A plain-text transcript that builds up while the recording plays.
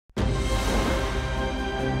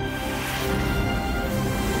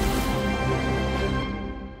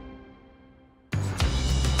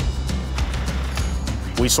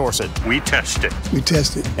We source it. We test it. We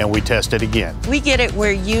test it. And we test it again. We get it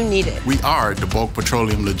where you need it. We are the bulk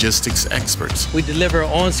petroleum logistics experts. We deliver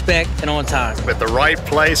on spec and on time. At the right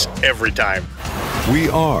place every time. We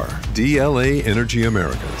are DLA Energy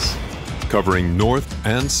Americas. Covering North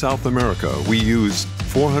and South America, we use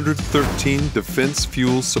 413 defense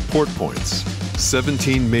fuel support points,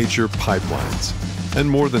 17 major pipelines, and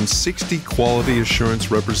more than 60 quality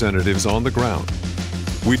assurance representatives on the ground.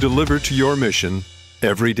 We deliver to your mission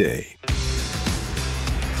every day.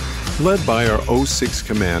 Led by our 06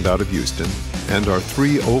 Command out of Houston and our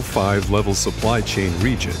 305 level supply chain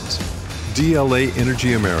regions, DLA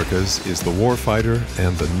Energy Americas is the warfighter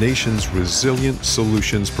and the nation's resilient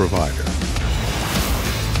solutions provider.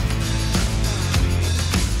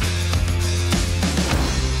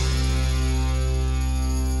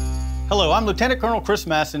 Hello, I'm Lieutenant Colonel Chris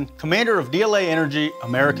Masson, Commander of DLA Energy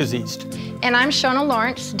Americas East. And I'm Shona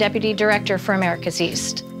Lawrence, Deputy Director for Americas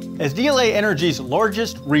East. As DLA Energy's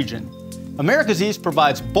largest region, Americas East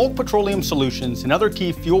provides bulk petroleum solutions and other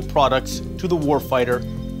key fuel products to the warfighter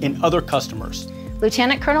and other customers.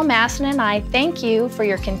 Lieutenant Colonel Masson and I thank you for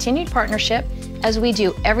your continued partnership as we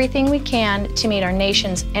do everything we can to meet our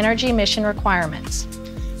nation's energy mission requirements.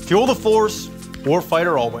 Fuel the force,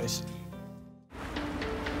 warfighter always.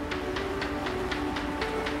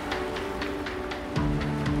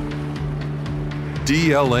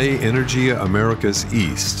 DLA Energy Americas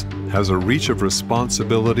East has a reach of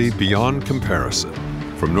responsibility beyond comparison.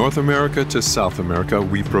 From North America to South America,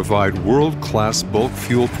 we provide world-class bulk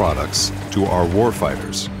fuel products to our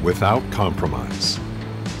warfighters without compromise.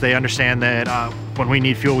 They understand that when we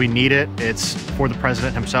need fuel, we need it. It's for the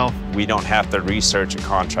president himself. We don't have to research a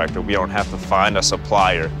contractor. We don't have to find a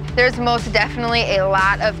supplier. There's most definitely a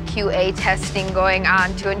lot of QA testing going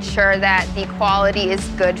on to ensure that the quality is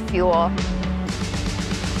good fuel.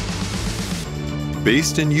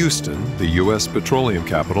 Based in Houston, the U.S. petroleum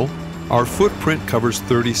capital, our footprint covers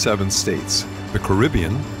 37 states, the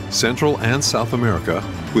Caribbean, Central and South America,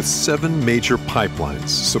 with 7 major pipelines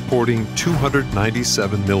supporting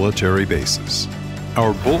 297 military bases.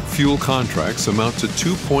 Our bulk fuel contracts amount to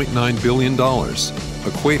 $2.9 billion,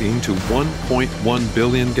 equating to 1.1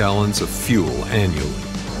 billion gallons of fuel annually.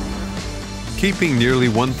 Keeping nearly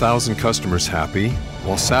 1,000 customers happy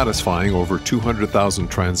while satisfying over 200,000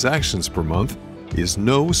 transactions per month is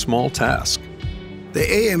no small task. The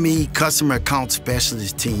AME Customer Account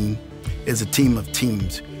Specialist team is a team of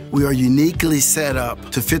teams. We are uniquely set up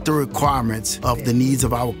to fit the requirements of the needs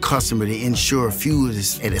of our customer to ensure fuel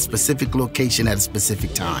is at a specific location at a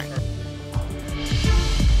specific time.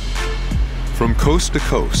 From coast to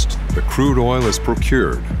coast, the crude oil is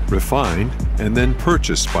procured, refined, and then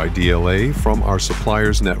purchased by DLA from our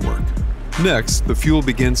suppliers' network. Next, the fuel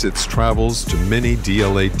begins its travels to many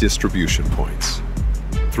DLA distribution points.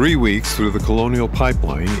 3 weeks through the Colonial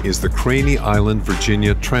Pipeline is the Craney Island,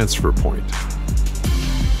 Virginia transfer point.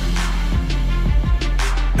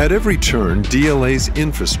 At every turn, DLA's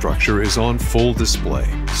infrastructure is on full display,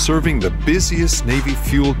 serving the busiest Navy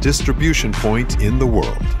fuel distribution point in the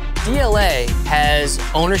world. DLA has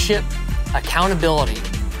ownership, accountability,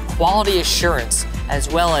 quality assurance, as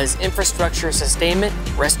well as infrastructure sustainment,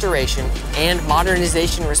 restoration, and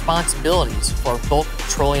modernization responsibilities for bulk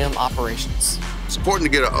petroleum operations. It's important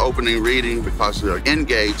to get an opening reading because the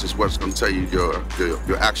engage is what's going to tell you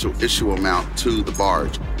your actual issue amount to the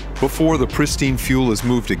barge. Before the pristine fuel is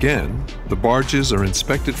moved again, the barges are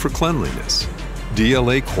inspected for cleanliness.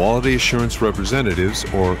 DLA Quality Assurance Representatives,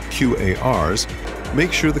 or QARs,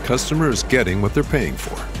 make sure the customer is getting what they're paying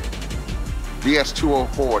for.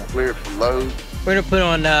 DS-204 cleared for load. We're going to put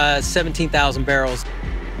on 17,000 barrels.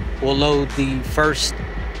 We'll load the first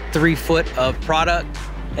 3 foot of product,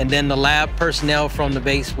 and then the lab personnel from the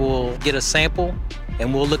base will get a sample,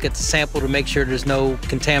 and we'll look at the sample to make sure there's no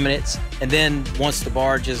contaminants. And then once the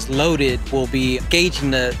barge is loaded, we'll be gauging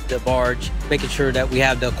the barge, making sure that we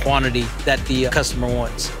have the quantity that the customer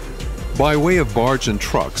wants. By way of barge and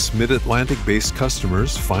trucks, Mid-Atlantic-based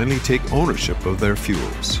customers finally take ownership of their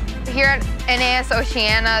fuels. Here at NAS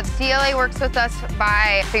Oceana, DLA works with us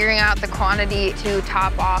by figuring out the quantity to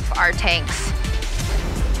top off our tanks.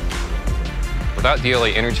 Without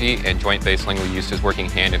DLA Energy and Joint Base Langley Eustis working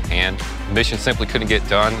hand in hand, the mission simply couldn't get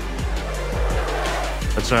done.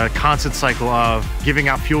 It's a constant cycle of giving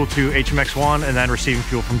out fuel to HMX-1 and then receiving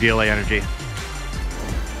fuel from DLA Energy.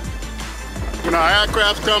 When our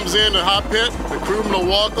aircraft comes in the hot pit, the crewmen will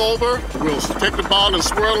walk over. We'll take the bottle and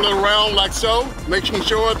swirl it around like so, making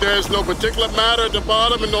sure there's no particulate matter at the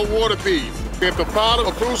bottom and no water beads. If the pilot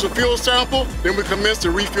approves the fuel sample, then we commence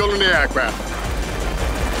the refueling the aircraft.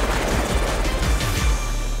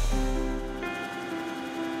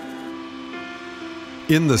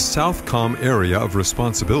 In the Southcom area of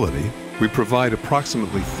responsibility, we provide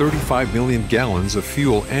approximately 35 million gallons of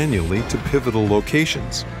fuel annually to pivotal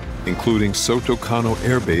locations, including Soto Cano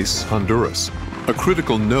Air Base, Honduras, a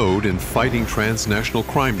critical node in fighting transnational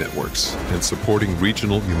crime networks and supporting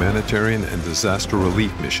regional humanitarian and disaster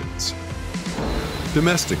relief missions.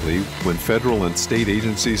 Domestically, when federal and state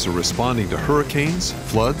agencies are responding to hurricanes,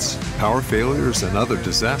 floods, power failures, and other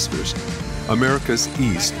disasters, Americas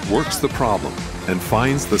East works the problem and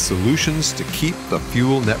finds the solutions to keep the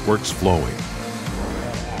fuel networks flowing.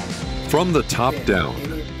 From the top down,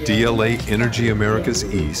 DLA Energy Americas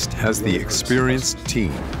East has the experienced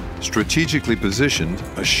team, strategically positioned,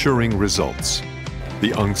 assuring results.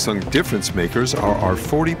 The unsung difference makers are our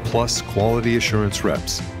 40-plus quality assurance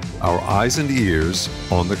reps, our eyes and ears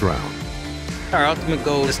on the ground. Our ultimate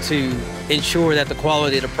goal is to ensure that the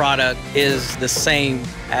quality of the product is the same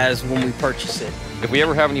as when we purchase it. If we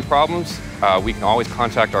ever have any problems, we can always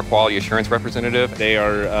contact our quality assurance representative. They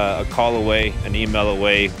are a call away, an email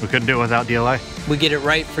away. We couldn't do it without DLA. We get it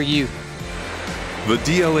right for you. The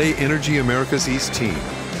DLA Energy Americas East team.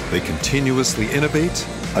 They continuously innovate,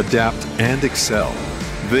 adapt, and excel.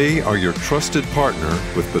 They are your trusted partner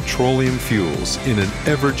with petroleum fuels in an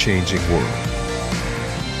ever-changing world.